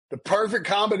The perfect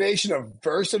combination of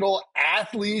versatile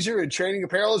athleisure and training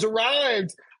apparel has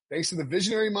arrived. Thanks to the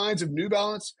visionary minds of New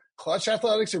Balance, Clutch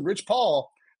Athletics, and Rich Paul,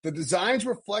 the designs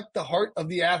reflect the heart of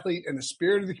the athlete and the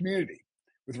spirit of the community.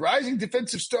 With rising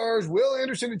defensive stars Will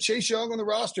Anderson and Chase Young on the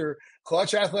roster,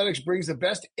 Clutch Athletics brings the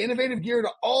best innovative gear to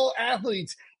all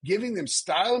athletes, giving them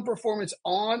style and performance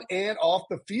on and off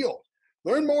the field.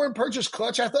 Learn more and purchase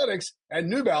Clutch Athletics at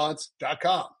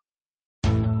newbalance.com.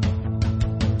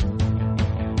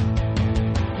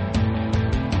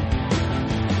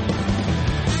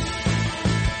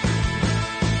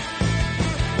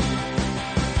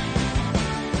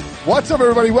 What's up,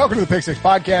 everybody? Welcome to the Pick Six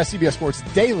Podcast, CBS Sports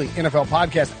Daily NFL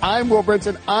Podcast. I'm Will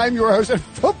Brinson. I'm your host, and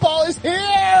football is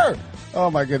here!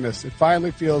 Oh, my goodness. It finally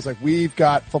feels like we've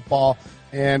got football.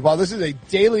 And while this is a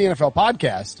daily NFL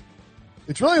podcast,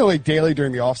 it's really only daily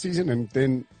during the offseason, and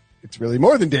then it's really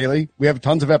more than daily. We have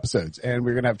tons of episodes, and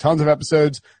we're going to have tons of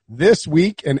episodes this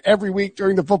week and every week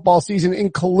during the football season,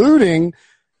 including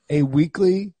a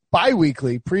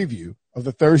bi-weekly preview of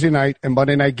the Thursday night and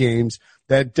Monday night games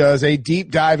that does a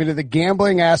deep dive into the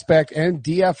gambling aspect and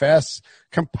DFS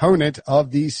component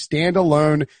of these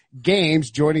standalone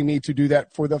games. Joining me to do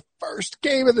that for the first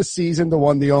game of the season, the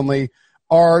one, the only,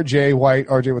 RJ White.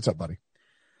 RJ, what's up, buddy?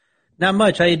 Not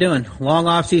much. How you doing? Long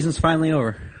off season's finally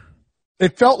over.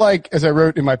 It felt like, as I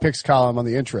wrote in my picks column on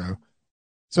the intro,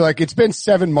 so like it's been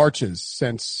 7 Marches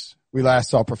since we last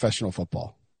saw professional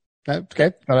football.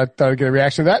 Okay, thought I'd get a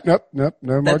reaction to that. Nope, no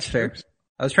March. That's fair.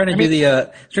 I was trying to do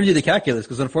the calculus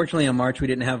because unfortunately in March we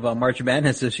didn't have March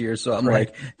Madness this year, so I'm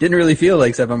like didn't really feel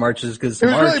like 7 Marches because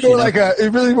March.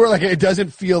 It really more like it doesn't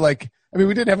feel like. I mean,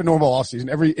 we didn't have a normal off season.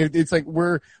 It's like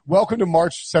we're welcome to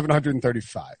March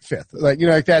 735th. Like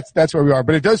like that's where we are.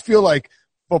 But it does feel like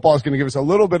football is going to give us a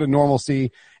little bit of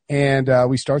normalcy, and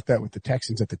we start that with the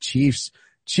Texans at the Chiefs.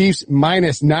 Chiefs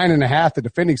minus 9.5. The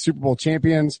defending Super Bowl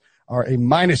champions are a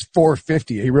minus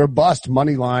 450, a robust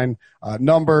money line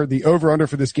number. The over-under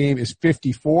for this game is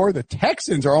 54. The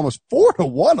Texans are almost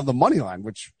 4-1 on the money line,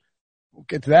 which we'll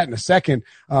get to that in a second.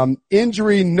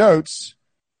 Injury notes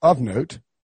of note.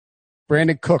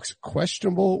 Brandon Cooks,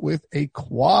 questionable with a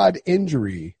quad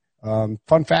injury.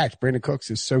 Fun fact, Brandon Cooks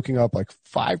is soaking up like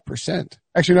 5%.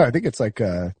 Actually, no, I think it's like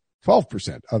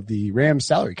 12% of the Rams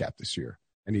salary cap this year.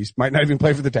 And he might not even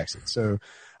play for the Texans. So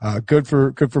good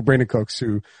for Brandon Cooks,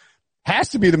 who has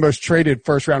to be the most traded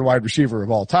first-round wide receiver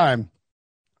of all time.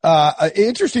 An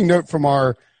interesting note from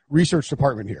our research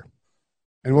department here,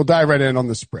 and we'll dive right in on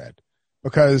the spread,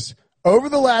 because over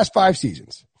the last 5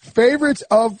 seasons, favorites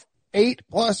of 8+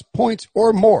 points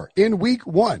or more in week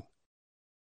 1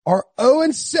 are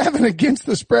 0-7 against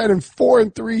the spread and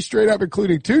 4-3 straight up,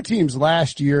 including 2 teams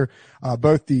last year,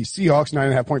 both the Seahawks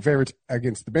 9.5-point favorites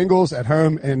against the Bengals at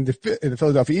home, and the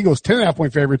Philadelphia Eagles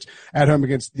 10.5-point favorites at home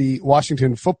against the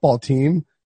Washington football team,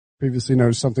 previously known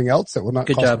as something else that will not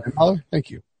Good cost job. $1.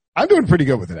 Thank you. I'm doing pretty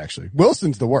good with it, actually.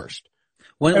 Wilson's the worst.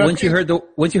 Once you heard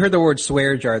the word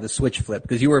swear jar, the switch flipped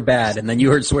because you were bad, and then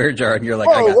you heard swear jar, and you're like,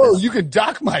 I got this. You can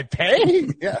dock my pay?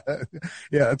 Yeah,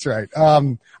 that's right.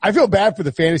 I feel bad for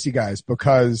the fantasy guys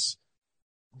because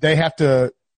they have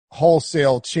to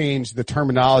wholesale change the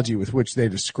terminology with which they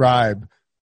describe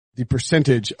the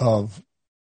percentage of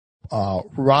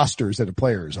rosters that a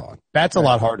player is on. That's a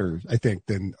lot harder, I think,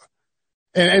 than.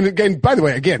 And again, by the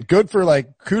way, good for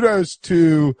kudos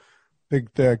to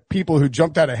the people who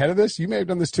jumped out ahead of this. You may have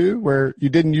done this too, where you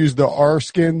didn't use the R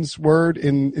skins word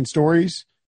in stories.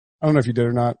 I don't know if you did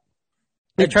or not.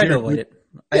 I tried to avoid it.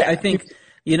 Yeah. I think,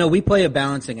 we play a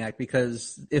balancing act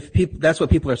because that's what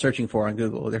people are searching for on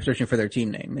Google. They're searching for their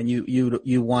team name, and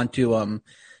you want to,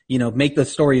 make the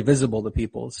story visible to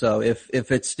people. So if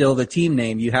it's still the team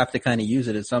name, you have to kind of use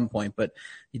it at some point, but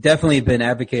you definitely have been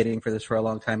advocating for this for a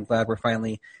long time. Glad we're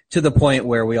finally to the point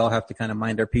where we all have to kind of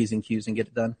mind our P's and Q's and get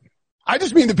it done. I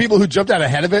just mean the people who jumped out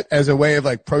ahead of it as a way of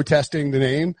protesting the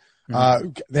name.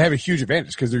 They have a huge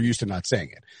advantage because they're used to not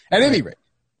saying it. At any rate,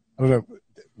 I don't know.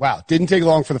 Wow. Didn't take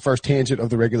long for the first tangent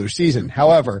of the regular season.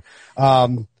 However,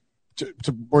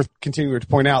 worth continuing to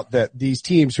point out that these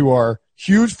teams who are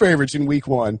huge favorites in week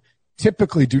 1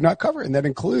 typically do not cover. And that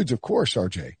includes, of course,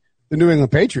 RJ, the New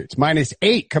England Patriots,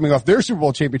 -8 coming off their Super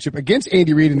Bowl championship against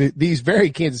Andy Reid and these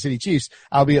very Kansas City Chiefs,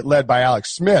 albeit led by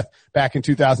Alex Smith back in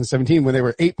 2017 when they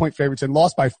were 8-point favorites and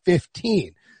lost by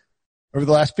 15. Over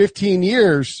the last 15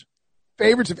 years,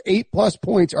 favorites of 8+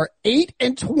 points are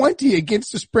 8-20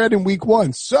 against the spread in week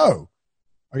 1. So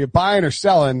are you buying or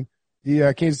selling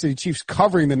the Kansas City Chiefs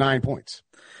covering the 9 points?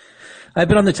 I've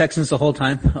been on the Texans the whole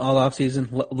time, all offseason.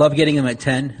 Love getting them at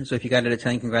 10. So if you got it at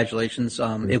 10, congratulations.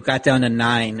 It got down to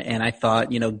 9, and I thought,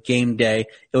 game day,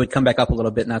 it would come back up a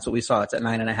little bit, and that's what we saw. It's at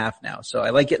 9.5 now. So I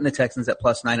like getting the Texans at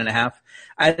plus 9.5.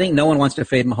 I think no one wants to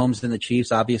fade Mahomes than the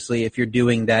Chiefs. Obviously, if you're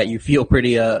doing that, you feel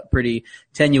pretty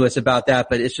tenuous about that,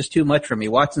 but it's just too much for me.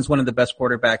 Watson's one of the best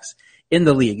quarterbacks in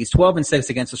the league. He's 12-6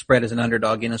 against the spread as an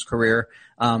underdog in his career.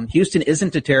 Houston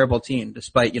isn't a terrible team,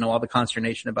 despite, all the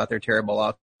consternation about their terrible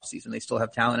offseason. They still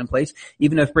have talent in place.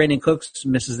 Even if Brandon Cooks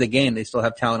misses the game, they still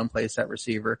have talent in place at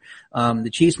receiver. The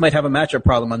Chiefs might have a matchup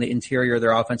problem on the interior of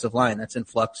their offensive line. That's in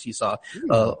flux. You saw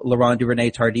Laurent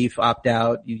Duvernay-Tardif opt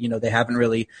out. They haven't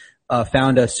really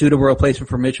found a suitable replacement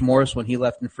for Mitch Morse when he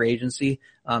left in free agency.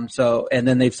 And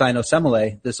then they've signed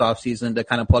Osemele this offseason to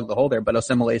kind of plug the hole there, but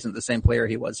Osemele isn't the same player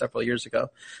he was several years ago.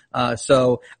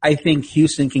 So I think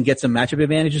Houston can get some matchup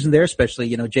advantages in there,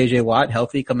 especially, JJ Watt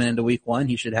healthy coming into week 1.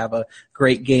 He should have a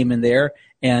great game in there.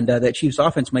 And that Chiefs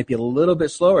offense might be a little bit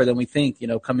slower than we think,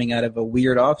 coming out of a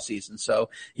weird offseason. So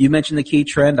you mentioned the key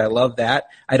trend. I love that.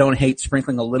 I don't hate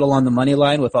sprinkling a little on the money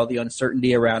line with all the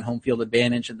uncertainty around home field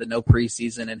advantage and the no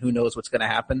preseason and who knows what's going to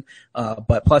happen.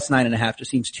 But plus 9.5 just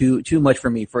seems too much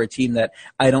for me for a team that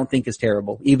I don't think is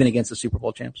terrible, even against the Super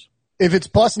Bowl champs. If it's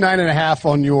plus 9.5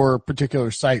 on your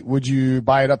particular site, would you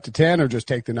buy it up to 10 or just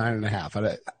take the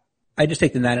 9.5? I just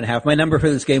take the 9.5. My number for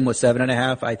this game was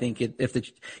 7.5. I think if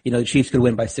the Chiefs could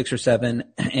win by 6 or 7,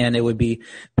 and it would be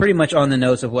pretty much on the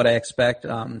nose of what I expect.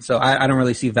 So I don't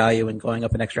really see value in going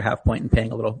up an extra half point and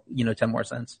paying a little, 10 more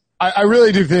cents. I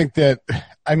really do think that,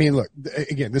 look,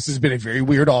 again, this has been a very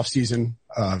weird offseason.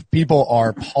 People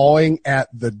are pawing at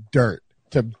the dirt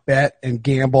to bet and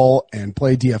gamble and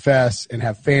play DFS and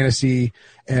have fantasy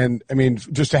and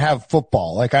just to have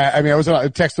football. Like I was on a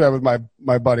text thread with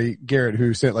my buddy Garrett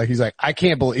who said I just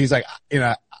can't believe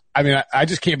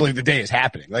the day is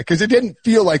happening. Cause it didn't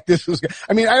feel like this was,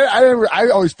 I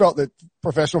always felt that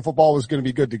professional football was going to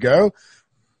be good to go,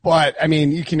 but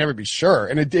you can never be sure.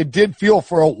 And it did feel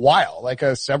for a while, like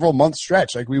a several month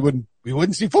stretch, like we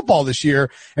wouldn't see football this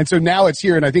year. And so now it's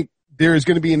here. And I think there is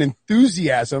going to be an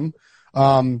enthusiasm.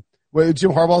 What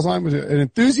Jim Harbaugh's line was, an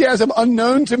enthusiasm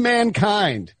unknown to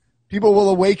mankind. People will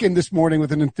awaken this morning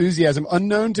with an enthusiasm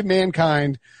unknown to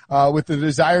mankind, with the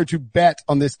desire to bet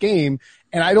on this game.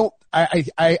 And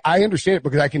I understand it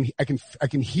because I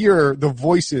can hear the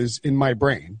voices in my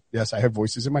brain. Yes, I have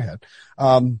voices in my head.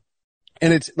 And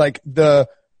it's like the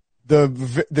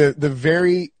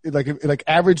very like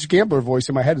average gambler voice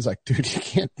in my head is like, dude, you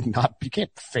can't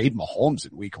fade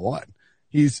Mahomes in week 1.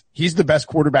 He's the best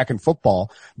quarterback in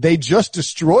football. They just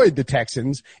destroyed the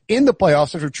Texans in the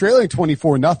playoffs after trailing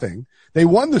 24-0. They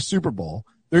won the Super Bowl.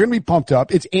 They're going to be pumped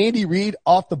up. It's Andy Reid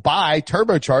off the bye,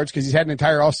 turbocharged because he's had an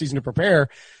entire offseason to prepare.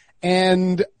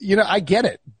 And, I get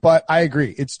it, but I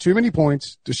agree. It's too many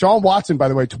points. Deshaun Watson, by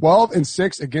the way,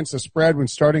 12-6 against the spread when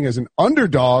starting as an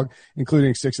underdog,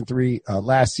 including 6-3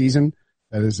 last season.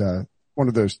 That is one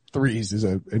of those threes is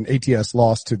an ATS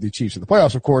loss to the Chiefs in the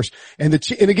playoffs, of course. And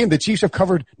again, the Chiefs have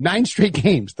covered 9 straight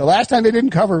games. The last time they didn't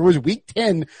cover was week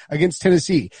 10 against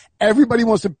Tennessee. Everybody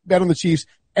wants to bet on the Chiefs.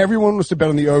 Everyone wants to bet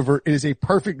on the over. It is a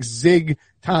perfect zig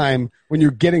time when you're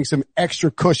getting some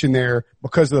extra cushion there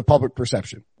because of the public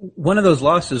perception. One of those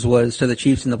losses was to the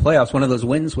Chiefs in the playoffs. One of those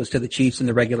wins was to the Chiefs in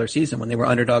the regular season when they were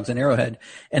underdogs in Arrowhead,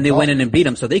 and they went in and beat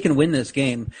them. So they can win this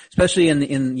game, especially in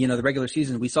the regular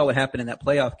season. We saw what happened in that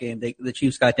playoff game. The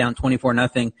Chiefs got down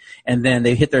 24-0, and then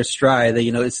they hit their stride.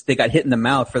 They got hit in the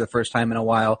mouth for the first time in a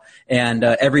while, and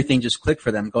everything just clicked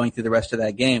for them going through the rest of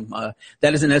that game.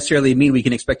 That doesn't necessarily mean we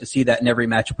can expect to see that in every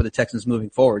matchup with the Texans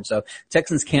moving forward. So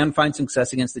Texans can find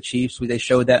success against the Chiefs. They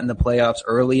showed that in the playoffs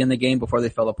early in the game before they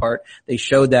fell apart. They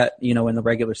showed that, in the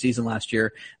regular season last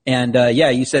year. And,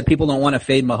 you said people don't want to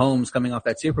fade Mahomes coming off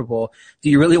that Super Bowl. Do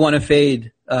you really want to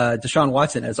fade, Deshaun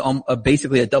Watson as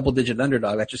basically a double-digit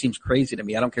underdog? That just seems crazy to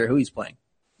me. I don't care who he's playing.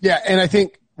 Yeah. And I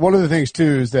think one of the things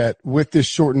too is that with this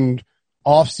shortened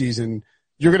off season,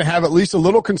 you're going to have at least a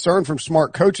little concern from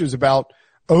smart coaches about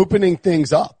opening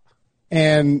things up.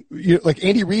 And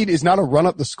Andy Reid is not a run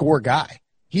up the score guy.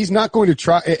 He's not going to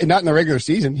try, not in the regular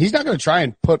season. He's not going to try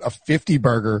and put a 50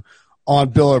 burger on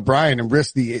Bill O'Brien and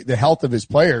risk the health of his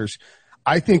players.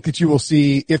 I think that you will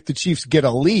see if the Chiefs get a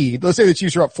lead, let's say the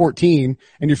Chiefs are up 14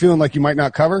 and you're feeling like you might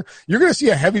not cover, you're going to see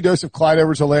a heavy dose of Clyde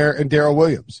Edwards-Helaire and Darrell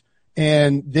Williams.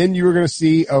 And then you are going to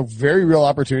see a very real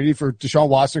opportunity for Deshaun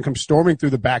Watson to come storming through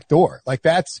the back door.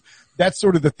 That's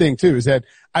sort of the thing too, is that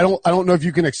I don't know if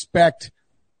you can expect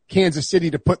Kansas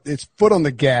City to put its foot on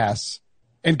the gas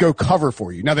and go cover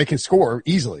for you. Now they can score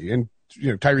easily, and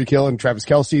Tyreek Hill and Travis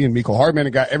Kelce and Mecole Hardman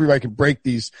and everybody can break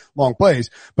these long plays.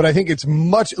 But I think it's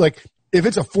much like if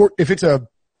it's a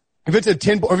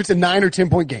 9 or 10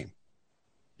 point game,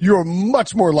 you're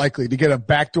much more likely to get a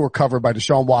backdoor cover by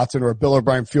Deshaun Watson or a Bill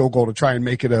O'Brien field goal to try and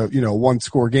make it a, one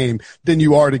score game than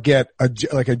you are to get a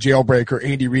jailbreak or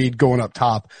Andy Reid going up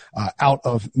top, out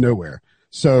of nowhere.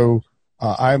 So,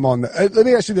 I'm on let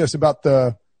me ask you this about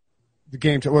the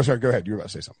game. Sorry, go ahead. You were about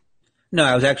to say something. No,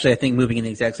 I was actually, I think, moving in the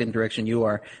exact same direction you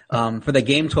are. For the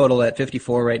game total at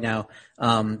 54 right now,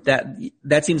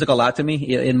 that seems like a lot to me.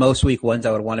 In most week ones,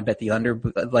 I would want to bet the under.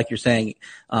 But like you're saying,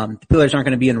 the Steelers aren't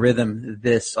going to be in rhythm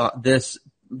this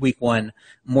week one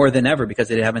more than ever because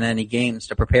they haven't had any games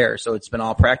to prepare. So it's been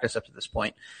all practice up to this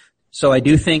point. So I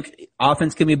do think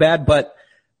offense can be bad, but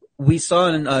we saw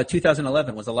in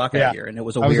 2011 was a lockout year, and it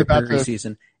was a weird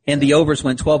preseason. And the overs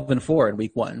went 12-4 in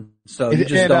week one. So you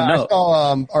just don't know. I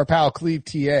saw our pal Cleve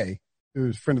TA,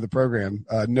 who's a friend of the program,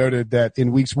 noted that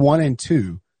in weeks 1 and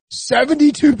 2,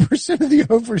 72% of the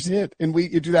overs hit in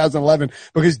 2011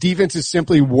 because defenses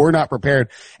simply were not prepared.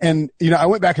 And, I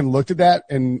went back and looked at that,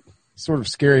 and sort of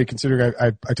scary considering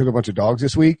I took a bunch of dogs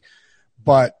this week.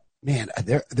 But, man,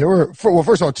 there were,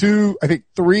 first of all,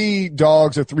 3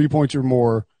 dogs or 3 points or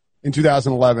more in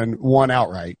 2011, one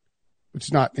outright, which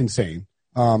is not insane.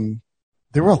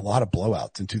 There were a lot of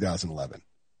blowouts in 2011.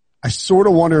 I sort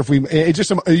of wonder if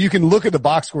you can look at the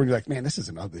box score and you're like, man, this is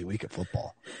an ugly week of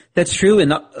football. That's true.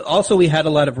 And also we had a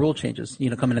lot of rule changes,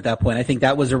 coming at that point. I think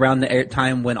that was around the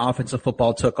time when offensive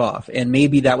football took off. And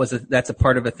maybe that's a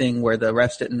part of a thing where the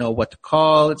refs didn't know what to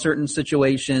call at certain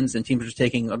situations and teams were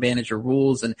taking advantage of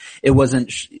rules and it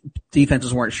wasn't,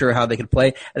 defenses weren't sure how they could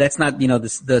play. That's not,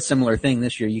 the similar thing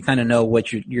this year. You kind of know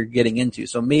what you're getting into.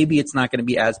 So maybe it's not going to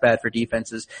be as bad for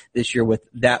defenses this year with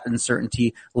that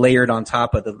uncertainty layered on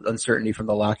top of the uncertainty from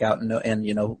the lockout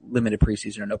and limited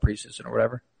preseason or no preseason or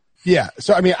whatever. Yeah.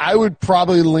 So, I would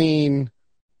probably lean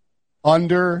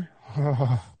under.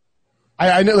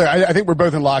 I know. I think we're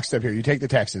both in lockstep here. You take the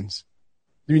Texans.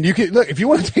 You can look, if you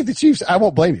want to take the Chiefs, I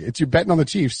won't blame you. You're betting on the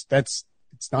Chiefs. It's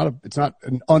not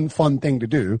an unfun thing to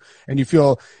do. And you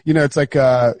feel, it's like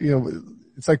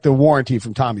the warranty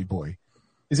from Tommy Boy.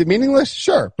 Is it meaningless?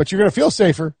 Sure. But you're going to feel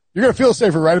safer. You're going to feel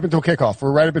safer right up until kickoff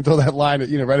or right up until that line,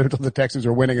 right up until the Texans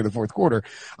are winning in the fourth quarter.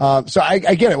 So I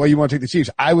get it. Why you want to take the Chiefs.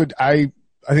 I think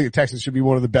the Texans should be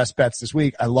one of the best bets this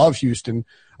week. I love Houston.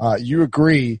 You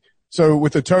agree. So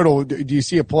with the total, do you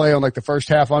see a play on like the first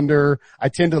half under? I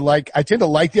tend to like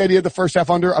the idea of the first half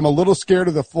under. I'm a little scared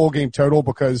of the full game total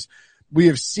because we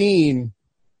have seen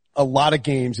a lot of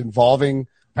games involving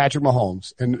Patrick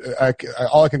Mahomes. And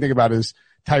all I can think about is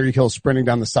Tyreek Hill sprinting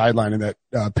down the sideline in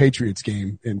that Patriots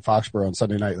game in Foxborough on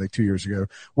Sunday night, like 2 years ago,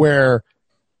 where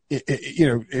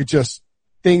it just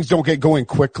things don't get going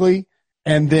quickly,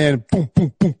 and then boom,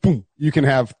 boom, boom, boom, you can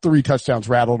have 3 touchdowns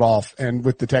rattled off, and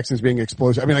with the Texans being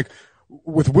explosive,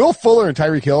 with Will Fuller and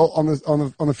Tyreek Hill on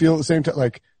the field at the same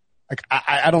time,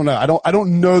 I don't know, I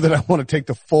don't know that I want to take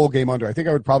the full game under. I think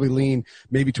I would probably lean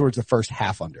maybe towards the first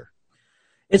half under.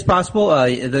 It's possible.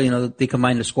 They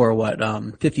combined to score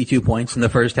 52 points in the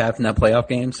first half in that playoff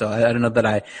game. So I don't know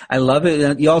that I love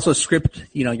it. You also script,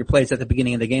 your plays at the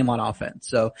beginning of the game on offense.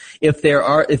 So if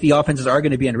the offenses are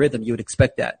going to be in rhythm, you would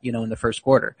expect that, in the first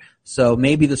quarter. So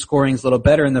maybe the scoring's a little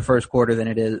better in the first quarter than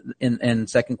it is in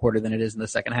second quarter than it is in the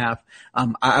second half.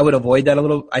 I would avoid that a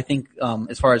little. I think,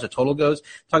 as far as the total goes,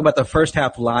 talk about the first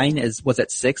half line was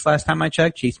at 6 last time I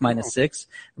checked, Chiefs -6.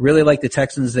 Really like the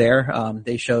Texans there.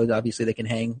 They showed obviously they can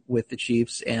hang with the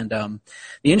Chiefs. And the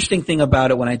interesting thing about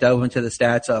it when I dove into the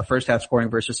stats, first half scoring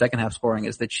versus second half scoring,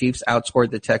 is the Chiefs outscored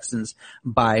the Texans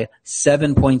by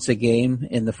 7 points a game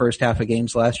in the first half of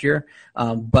games last year.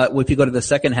 But if you go to the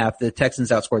second half, the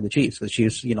Texans outscored the Chiefs. The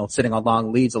Chiefs, sitting on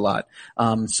long leads a lot.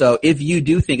 So if you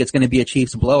do think it's going to be a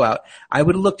Chiefs blowout, I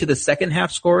would look to the second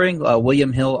half scoring.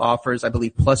 William Hill offers, I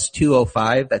believe, plus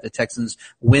 205 that the Texans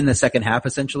win the second half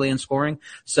essentially in scoring.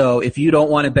 So if you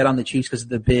don't want to bet on the Chiefs because of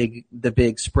the big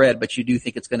spread, but you do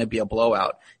think it's going to be a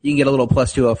blowout, you can get a little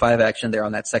plus 205 action there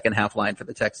on that second half line for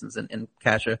the Texans and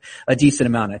cash a decent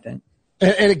amount, I think.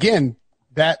 And again,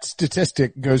 that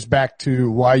statistic goes back to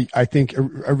why I think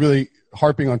are really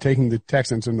harping on taking the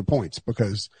Texans and the points,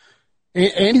 because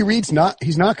Andy Reid's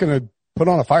he's not going to put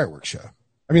on a fireworks show.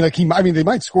 They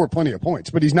might score plenty of points,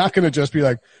 but he's not going to just be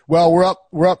like, well, we're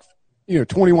up,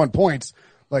 21 points.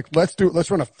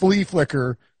 Let's run a flea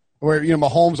flicker where,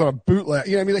 Mahomes on a bootleg.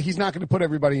 He's not going to put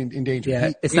everybody in danger.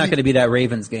 Yeah, it's not going to be that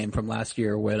Ravens game from last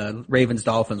year when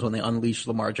Ravens-Dolphins when they unleashed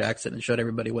Lamar Jackson and showed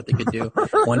everybody what they could do.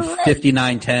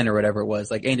 159-10 or whatever it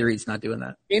was. Andy Reid's not doing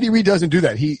that. Andy Reid doesn't do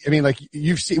that.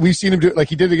 We've seen him do it like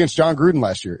he did against John Gruden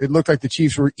last year. It looked like the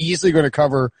Chiefs were easily going to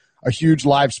cover a huge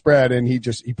live spread and he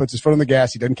puts his foot on the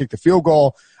gas. He doesn't kick the field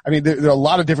goal. I mean, there are a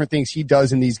lot of different things he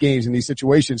does in these games, in these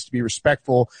situations, to be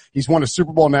respectful. He's won a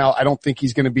Super Bowl now. I don't think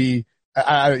he's going to be,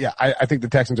 I think the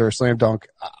Texans are a slam dunk.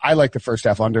 I like the first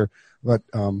half under, but,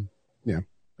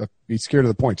 be scared of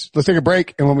the points. Let's take a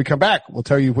break, and when we come back, we'll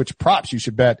tell you which props you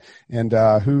should bet and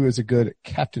who is a good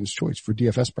captain's choice for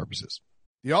DFS purposes.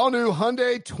 The all-new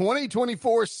Hyundai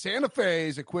 2024 Santa Fe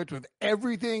is equipped with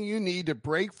everything you need to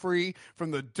break free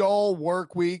from the dull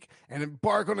work week and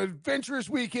embark on an adventurous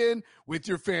weekend with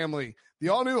your family. The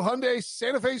all-new Hyundai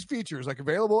Santa Fe's features like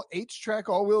available H-Track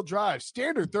all-wheel drive,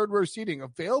 standard third-row seating,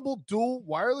 available dual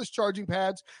wireless charging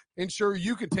pads, ensure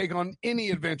you can take on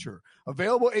any adventure.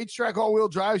 Available H-Track all-wheel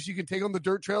drives you can take on the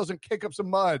dirt trails and kick up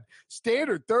some mud.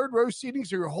 Standard third-row seating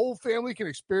so your whole family can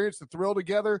experience the thrill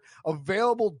together.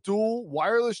 Available dual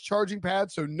wireless charging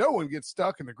pads so no one gets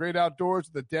stuck in the great outdoors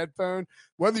with a dead phone.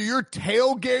 Whether you're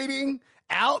tailgating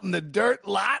out in the dirt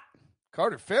lot,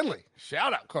 Carter Finley,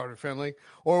 shout out Carter Finley,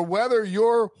 or whether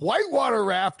you're whitewater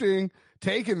rafting,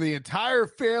 taking the entire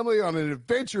family on an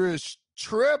adventurous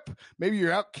trip, maybe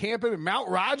you're out camping in Mount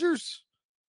Rogers.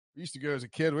 I used to go as a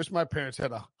kid. Wish my parents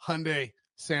had a Hyundai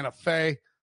Santa Fe.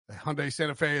 The Hyundai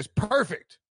Santa Fe is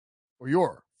perfect for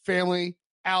your family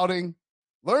outing.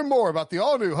 Learn more about the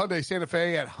all-new Hyundai Santa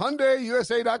Fe at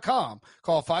HyundaiUSA.com.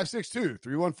 Call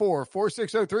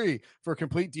 562-314-4603 for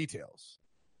complete details.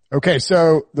 Okay,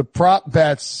 so the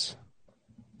props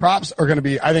are going to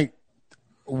be, I think,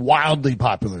 wildly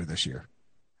popular this year.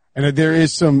 And there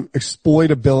is some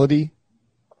exploitability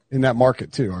in that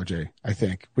market too, RJ, I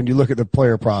think, when you look at the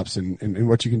player props and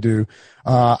what you can do.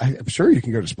 I'm sure you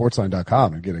can go to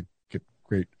sportsline.com and get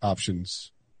great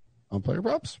options on player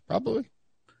props, probably.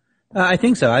 I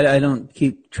think so. I don't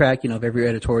keep track, of every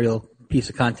editorial piece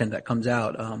of content that comes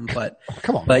out. But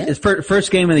come on, but it's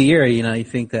first game of the year, you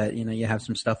think that, you have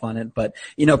some stuff on it, but,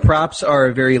 props are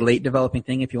a very late developing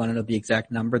thing. If you want to know the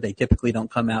exact number, they typically don't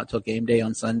come out till game day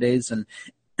on Sundays. And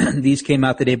these came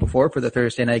out the day before for the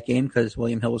Thursday night game because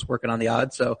William Hill was working on the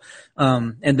odds. So,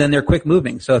 and then they're quick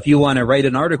moving. So if you want to write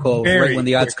an article right when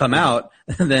the odds come out,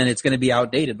 then it's going to be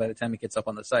outdated by the time it gets up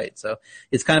on the site. So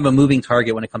it's kind of a moving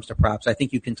target when it comes to props. I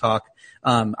think you can talk,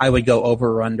 I would go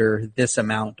over or under this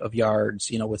amount of yards,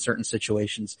 with certain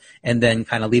situations, and then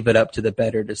kind of leave it up to the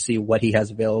bettor to see what he has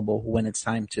available when it's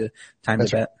time to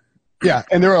bet. Yeah.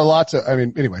 And there are lots of,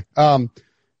 anyway. So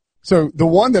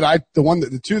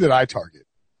the two that I target,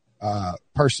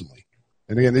 personally.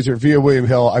 And again, these are via William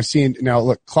Hill. I've seen now,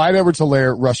 look, Clyde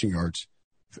Edwards-Helaire rushing yards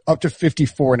up to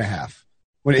 54.5.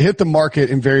 When it hit the market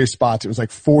in various spots, it was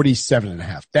like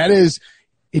 47.5.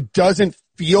 It doesn't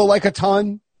feel like a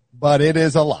ton, but it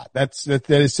is a lot. That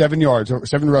is 7 yards or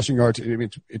 7 rushing yards. You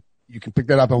can pick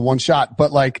that up in one shot,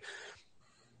 but like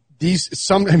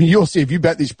you'll see if you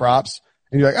bet these props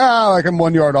and you're like, I'm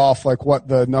 1 yard off, like what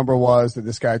the number was that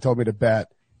this guy told me to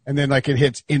bet. And then like it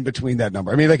hits in between that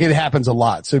number. It happens a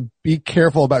lot. So be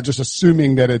careful about just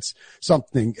assuming that it's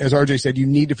something. As RJ said, you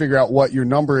need to figure out what your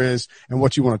number is and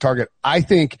what you want to target. I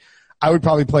think I would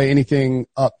probably play anything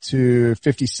up to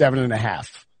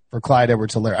 57.5 for Clyde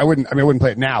Edwards-Helaire. I wouldn't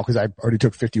play it now because I already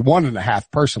took 51.5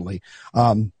 personally.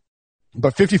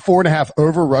 But 54.5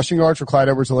 over rushing yards for Clyde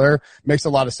Edwards-Helaire makes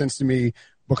a lot of sense to me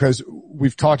because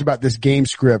we've talked about this game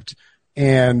script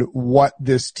and what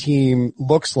this team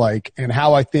looks like and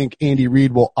how I think Andy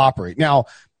Reid will operate. Now,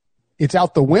 it's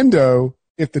out the window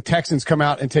if the Texans come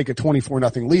out and take a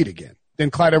 24-0 lead again. Then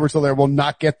Clyde Edwards-Helaire will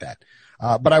not get that.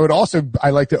 But I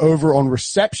like the over on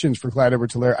receptions for Clyde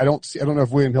Edwards-Helaire. I don't know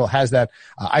if William Hill has that.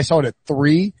 I saw it at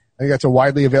 3. I think that's a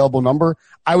widely available number.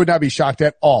 I would not be shocked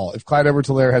at all if Clyde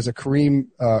Edwards-Helaire has a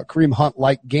Kareem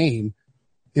Hunt-like game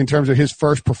in terms of his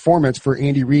first performance for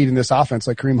Andy Reid in this offense,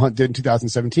 like Kareem Hunt did in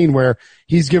 2017, where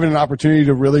he's given an opportunity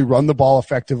to really run the ball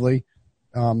effectively.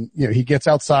 He gets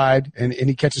outside and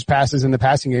he catches passes in the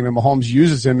passing game, and Mahomes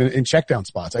uses him in check down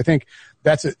spots. I think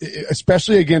that's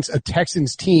especially against a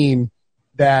Texans team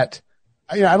that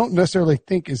I don't necessarily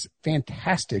think is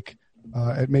fantastic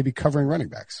at maybe covering running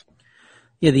backs.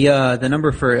 Yeah, the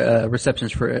number for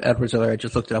receptions for Edwards-Helaire, I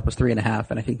just looked it up, was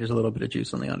 3.5, and I think there's a little bit of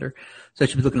juice on the under. So I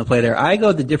should be looking to play there. I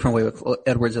go the different way with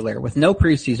Edwards-Helaire, with no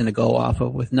preseason to go off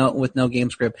of, with no game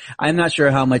script. I'm not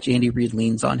sure how much Andy Reid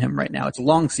leans on him right now. It's a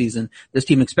long season. This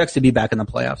team expects to be back in the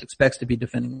playoffs, expects to be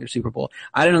defending their Super Bowl.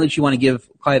 I don't know that you want to give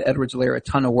Clyde Edwards-Helaire a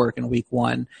ton of work in week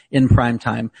 1 in prime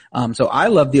time. So I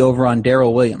love the over on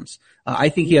Darrell Williams. I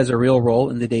think he has a real role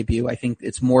in the debut. I think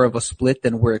it's more of a split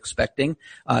than we're expecting.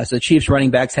 So the Chiefs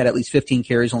running backs had at least 15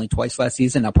 carries only twice last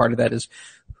season. Now part of that is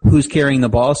who's carrying the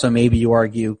ball. So maybe you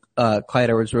argue, Clyde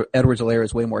Edwards-Helaire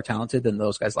is way more talented than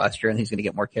those guys last year and he's going to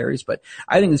get more carries. But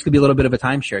I think this could be a little bit of a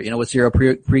timeshare. With 0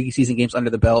 preseason games under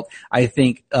the belt, I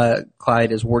think,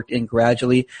 Clyde has worked in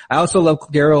gradually. I also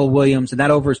love Darrell Williams, and that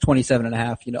over is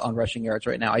 27.5, on rushing yards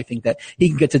right now. I think that he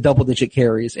can get to double digit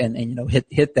carries and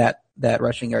hit that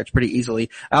rushing yards pretty easily.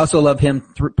 I also love him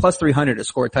plus 300 to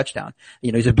score a touchdown.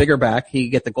 He's a bigger back. He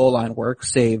can get the goal line work,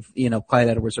 save, Clyde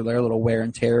Edwards-Helaire a little wear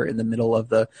and tear in the middle of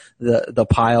the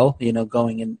pile,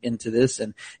 going into this.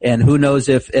 And who knows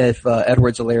if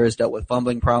Edwards-Helaire has dealt with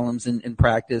fumbling problems in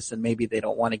practice and maybe they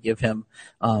don't want to give him,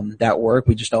 that work.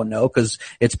 We just don't know because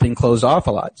it's been closed off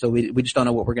a lot. So we just don't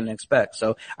know what we're going to expect.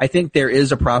 So I think there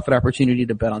is a profit opportunity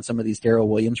to bet on some of these Darrell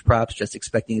Williams props, just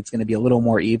expecting it's going to be a little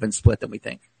more even split than we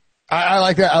think. I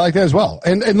like that. I like that as well.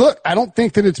 And look, I don't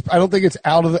think it's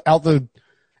out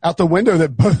the window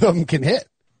that both of them can hit.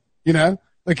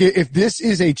 Like if this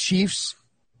is a Chiefs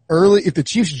if the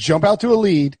Chiefs jump out to a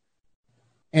lead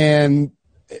and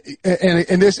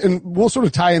we'll sort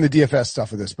of tie in the DFS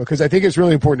stuff of this because I think it's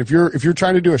really important. If you're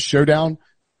trying to do a showdown,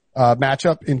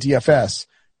 matchup in DFS,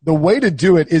 the way to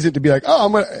do it isn't to be like, oh,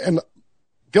 I'm going to, and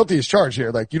guilty as charged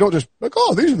here. Like you don't just like,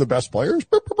 oh, these are the best players.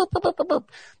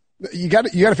 You got to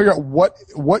figure out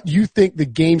what you think the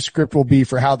game script will be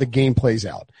for how the game plays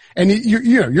out. And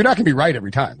you're not going to be right every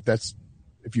time. That's,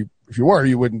 if you were,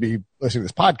 you wouldn't be listening to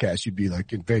this podcast. You'd be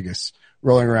like in Vegas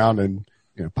rolling around in,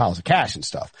 piles of cash and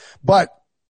stuff. But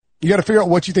you got to figure out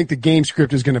what you think the game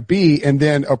script is going to be and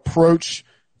then approach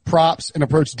props and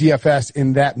approach DFS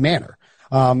in that manner.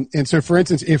 And so for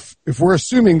instance, if we're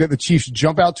assuming that the Chiefs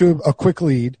jump out to a quick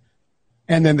lead,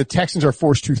 and then the Texans are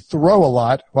forced to throw a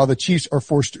lot while the Chiefs are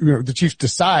the Chiefs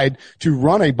decide to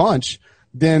run a bunch,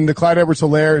 then the Clyde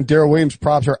Edwards-Helaire and Darrell Williams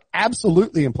props are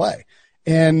absolutely in play.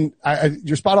 And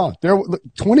you're spot on.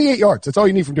 28 yards. That's all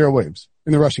you need from Darrell Williams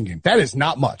in the rushing game. That is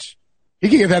not much. He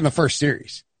can get that in the first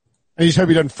series. And you just hope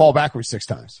he doesn't fall backwards 6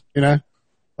 times,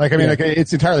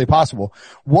 it's entirely possible.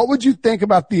 What would you think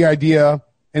about the idea?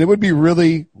 And it would be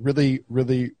really, really,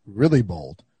 really, really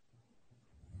bold,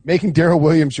 making Darrell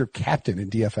Williams your captain in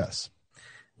DFS.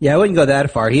 Yeah, I wouldn't go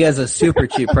that far. He has a super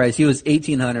cheap price. He was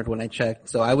 $1,800 when I checked.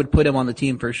 So I would put him on the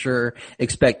team for sure,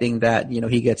 expecting that,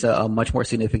 he gets a much more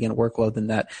significant workload than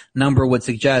that number would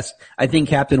suggest. I think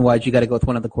captain-wise, you got to go with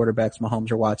one of the quarterbacks,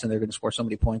 Mahomes or Watson. They're going to score so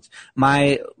many points.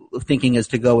 My thinking is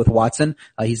to go with Watson.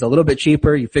 He's a little bit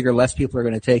cheaper. You figure less people are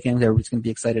going to take him. Everybody's going to be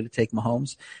excited to take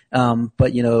Mahomes.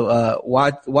 But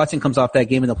Watson comes off that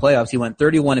game in the playoffs. He went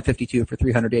 31-52 for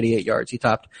 388 yards. He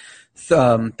topped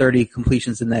 30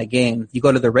 completions in that game. You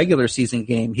go to the regular season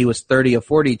game, he was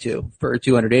 30-42 for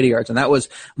 280 yards, and that was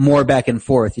more back and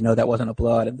forth. That wasn't a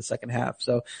blowout in the second half.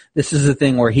 So this is a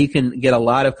thing where he can get a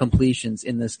lot of completions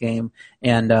in this game,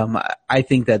 and I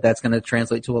think that that's going to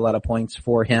translate to a lot of points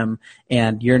for him.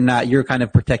 And you're kind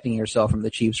of protecting yourself from the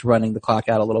Chiefs running the clock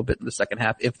out a little bit in the second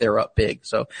half if they're up big.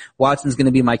 So Watson's going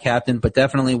to be my captain, but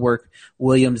definitely work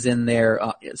Williams in there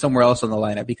somewhere else on the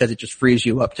lineup because it just frees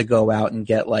you up to go out and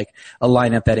get like a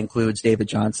lineup that includes David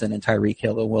Johnson and Tyreek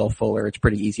Hill and Will Fuller. It's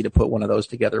pretty easy to put one of those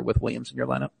together with Williams in your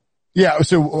lineup. Yeah.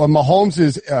 So Mahomes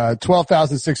is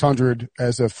 12,600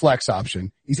 as a flex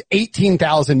option. He's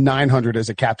 18,900 as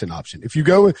a captain option. If you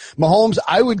go with Mahomes,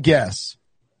 I would guess,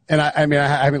 and I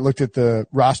haven't looked at the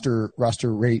roster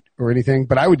rate or anything,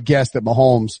 but I would guess that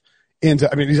Mahomes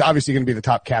he's obviously going to be the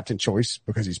top captain choice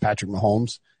because he's Patrick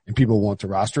Mahomes and people want to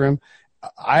roster him.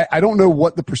 I don't know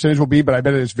what the percentage will be, but I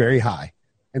bet it is very high.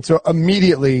 And so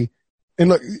immediately, and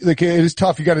look, like it is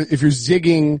tough. If you're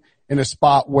zigging in a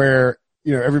spot where,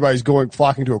 everybody's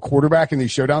flocking to a quarterback in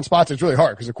these showdown spots, it's really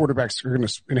hard because the quarterbacks are going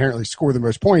to inherently score the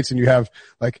most points. And you have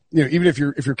even if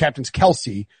your captain's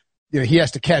Kelsey, he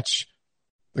has to catch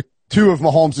like 2 of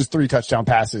Mahomes' 3 touchdown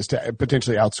passes to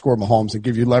potentially outscore Mahomes and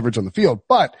give you leverage on the field.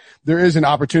 But there is an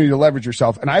opportunity to leverage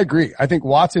yourself. And I agree. I think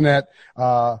Watson let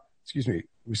me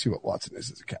see what Watson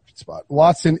is as a captain spot.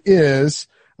 Watson is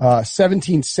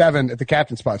 17.7 at the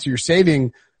captain spot. So you're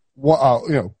saving,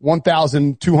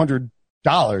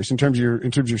 $1,200 in terms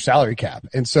of your salary cap.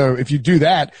 And so if you do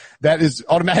that, that is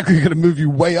automatically going to move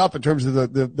you way up in terms of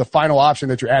the final option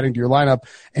that you're adding to your lineup.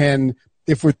 And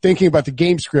if we're thinking about the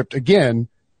game script again,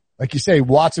 like you say,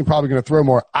 Watson probably going to throw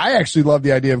more. I actually love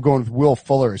the idea of going with Will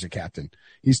Fuller as a captain.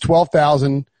 He's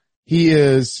 12,000. He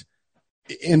is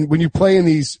when you play in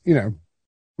these, you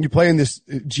play in this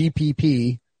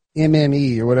GPP,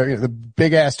 MME or whatever, the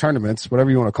big ass tournaments, whatever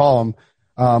you want to call them.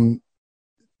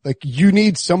 Like you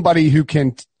need somebody who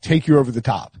can take you over the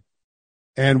top.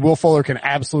 And Will Fuller can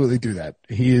absolutely do that.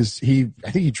 I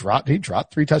think he dropped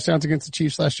 3 touchdowns against the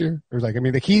Chiefs last year.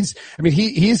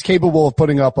 He's capable of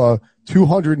putting up a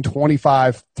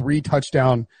 225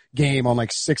 3-touchdown game on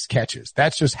like 6 catches.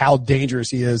 That's just how dangerous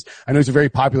he is. I know he's a very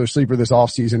popular sleeper this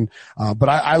offseason. But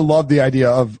I love the idea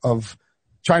of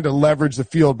trying to leverage the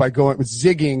field by going with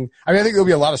zigging. I think there'll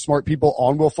be a lot of smart people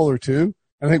on Will Fuller too.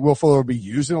 I think Will Fuller will be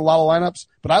used in a lot of lineups,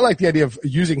 but I like the idea of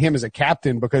using him as a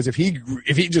captain because if he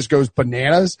just goes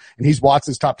bananas and he's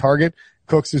Watson's top target,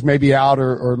 Cooks is maybe out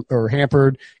or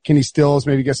hampered. Kenny Stills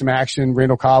maybe get some action.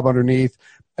 Randall Cobb underneath.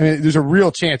 I mean, there's a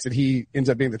real chance that he ends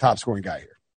up being the top scoring guy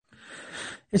here.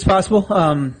 It's possible.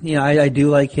 I do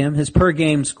like him. His per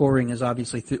game scoring is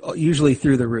obviously usually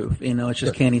through the roof. It's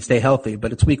just can he stay healthy?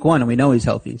 But it's week 1 and we know he's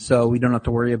healthy, so we don't have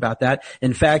to worry about that.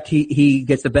 In fact, he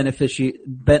gets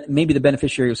maybe the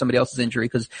beneficiary of somebody else's injury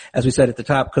because, as we said at the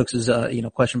top, Cooks is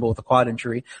questionable with a quad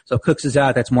injury. So if Cooks is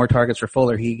out, that's more targets for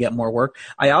Fuller. He get more work.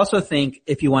 I also think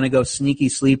if you want to go sneaky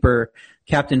sleeper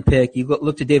captain pick, you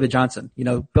look to David Johnson.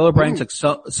 Bill O'Brien took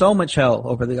so much hell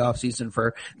over the offseason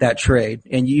for that trade,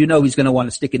 and he's going to want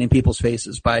to stick it in people's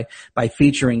faces by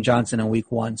featuring Johnson in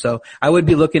week 1. So I would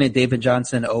be looking at David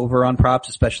Johnson over on props,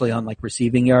 especially on like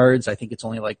receiving yards. I think it's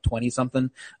only like 20 something.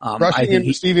 Rushing and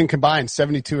receiving combined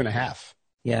 72.5.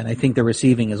 Yeah, and I think the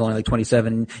receiving is only like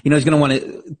 27. He's going to want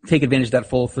to take advantage of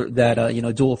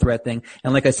that dual threat thing.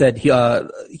 And like I said,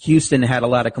 Houston had a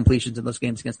lot of completions in those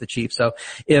games against the Chiefs. So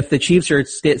if the Chiefs are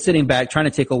sitting back trying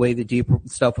to take away the deep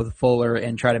stuff with Fuller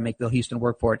and try to make the Houston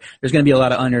work for it, there's going to be a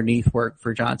lot of underneath work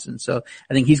for Johnson. So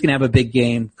I think he's going to have a big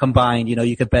game combined.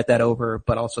 You could bet that over,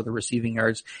 but also the receiving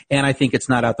yards. And I think it's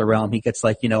not out the realm. He gets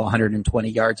 120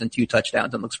 yards and 2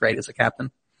 touchdowns and looks great as a captain.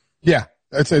 Yeah.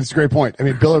 That's a great point.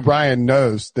 Bill O'Brien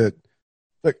knows that.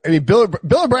 Look, Bill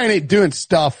O'Brien ain't doing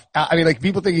stuff.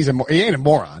 People think he ain't a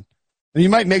moron. And he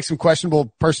might make some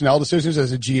questionable personnel decisions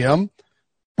as a GM,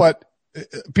 but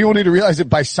people need to realize that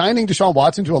by signing Deshaun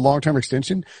Watson to a long-term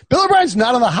extension, Bill O'Brien's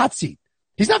not on the hot seat.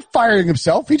 He's not firing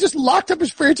himself. He just locked up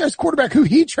his franchise quarterback who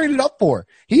he traded up for.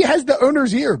 He has the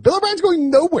owner's ear. Bill O'Brien's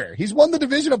going nowhere. He's won the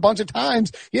division a bunch of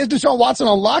times. He has Deshaun Watson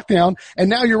on lockdown, and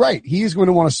now you're right. He is going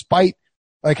to want to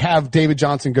have David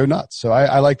Johnson go nuts. So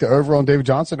I like the over on David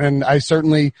Johnson, and I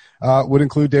certainly would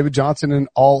include David Johnson in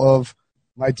all of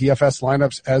my DFS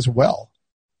lineups as well.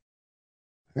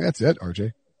 I think that's it,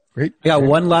 RJ. Great. I got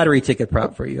one lottery ticket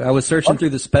prop for you. I was searching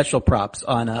through the special props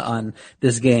on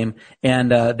this game, and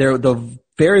the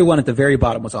very one at the very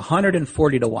bottom was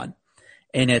 140 to 1,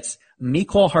 and it's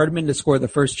Mecole Hardman to score the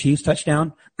first Chiefs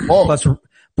touchdown, plus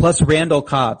Randall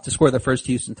Cobb to score the first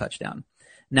Houston touchdown.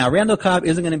 Now, Randall Cobb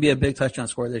isn't going to be a big touchdown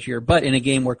scorer this year, but in a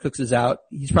game where Cooks is out,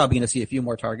 he's probably going to see a few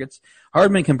more targets.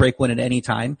 Hardman can break one at any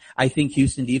time. I think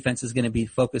Houston defense is going to be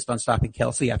focused on stopping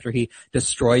Kelce after he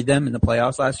destroyed them in the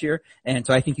playoffs last year. And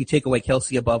so I think you take away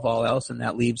Kelce above all else, and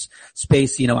that leaves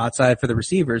space, outside for the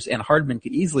receivers. And Hardman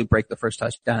could easily break the first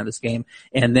touchdown of this game.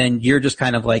 And then you're just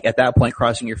kind of like at that point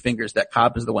crossing your fingers that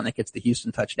Cobb is the one that gets the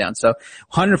Houston touchdown. So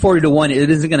 140 to 1, it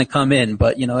isn't going to come in,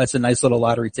 but that's a nice little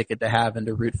lottery ticket to have and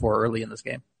to root for early in this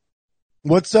game.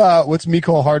 What's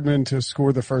Mecole Hardman to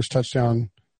score the first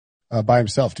touchdown by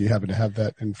himself? Do you happen to have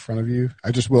that in front of you? I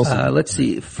just will. Let's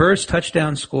see. First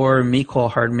touchdown score,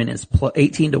 Mecole Hardman is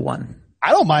 18 to 1.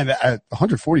 I don't mind that at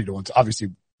 140 to 1. Obviously,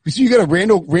 so you get a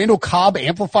Randall Cobb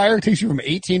amplifier. It takes you from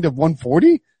 18 to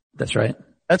 140. That's right.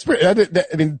 That's pretty.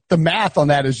 The math on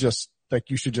that is just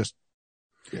like you should just.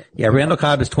 Yeah, Randall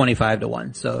Cobb is 25 to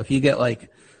 1. So if you get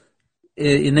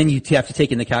and then you have to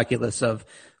take in the calculus of.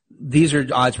 These are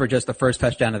odds for just the first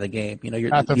touchdown of the game.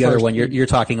 The other one you're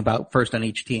talking about first on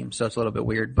each team, so it's a little bit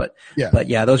weird. But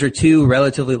yeah, those are 2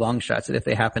 relatively long shots that if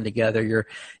they happen together,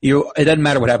 it doesn't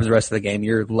matter what happens the rest of the game.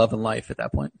 You're loving life at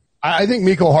that point. I think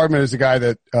Mecole Hardman is a guy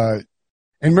that, and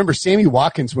remember Sammy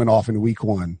Watkins went off in week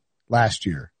 1 last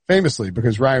year, famously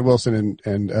because Ryan Wilson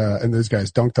and those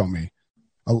guys dunked on me,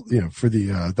 for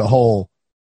the whole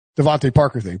Devontae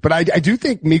Parker thing. But I do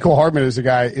think Mecole Hardman is a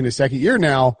guy in his second year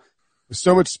now.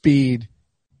 So much speed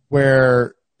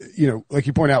where, like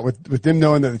you point out with them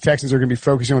knowing that the Texans are going to be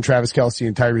focusing on Travis Kelce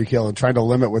and Tyreek Hill and trying to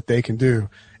limit what they can do.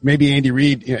 Maybe Andy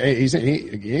Reid, he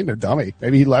ain't a dummy.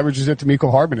 Maybe he leverages it to Mecole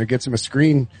Hardman and gets him a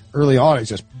screen early on. He's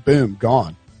just boom,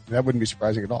 gone. That wouldn't be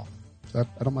surprising at all. So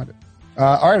I don't mind it.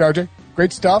 All right, RJ,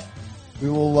 great stuff.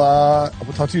 We'll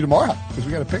talk to you tomorrow because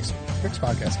we got a picks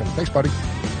podcast coming. Thanks, buddy.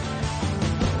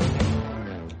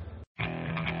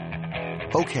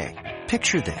 Okay,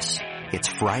 picture this. It's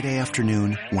Friday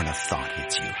afternoon when a thought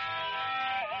hits you.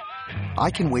 I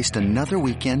can waste another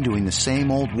weekend doing the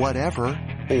same old whatever,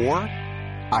 or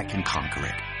I can conquer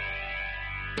it.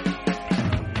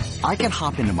 I can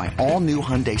hop into my all-new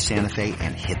Hyundai Santa Fe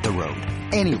and hit the road.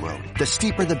 Any road. The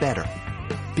steeper the better.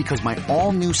 Because my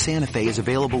all-new Santa Fe is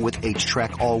available with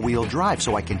H-Track all-wheel drive,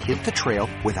 so I can hit the trail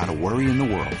without a worry in the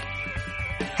world.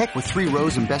 Heck, with 3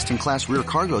 rows and best-in-class rear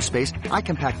cargo space, I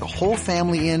can pack the whole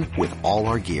family in with all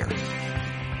our gear.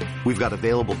 We've got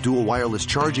available dual wireless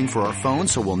charging for our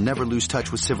phones, so we'll never lose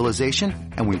touch with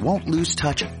civilization, and we won't lose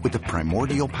touch with the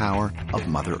primordial power of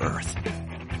Mother Earth.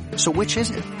 So which is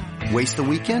it? Waste the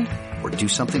weekend or do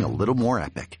something a little more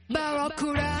epic?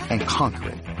 And conquer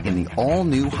it in the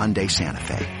all-new Hyundai Santa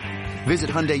Fe.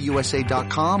 Visit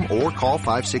HyundaiUSA.com or call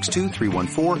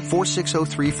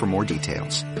 562-314-4603 for more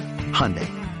details. Hyundai,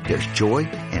 there's joy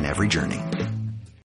in every journey.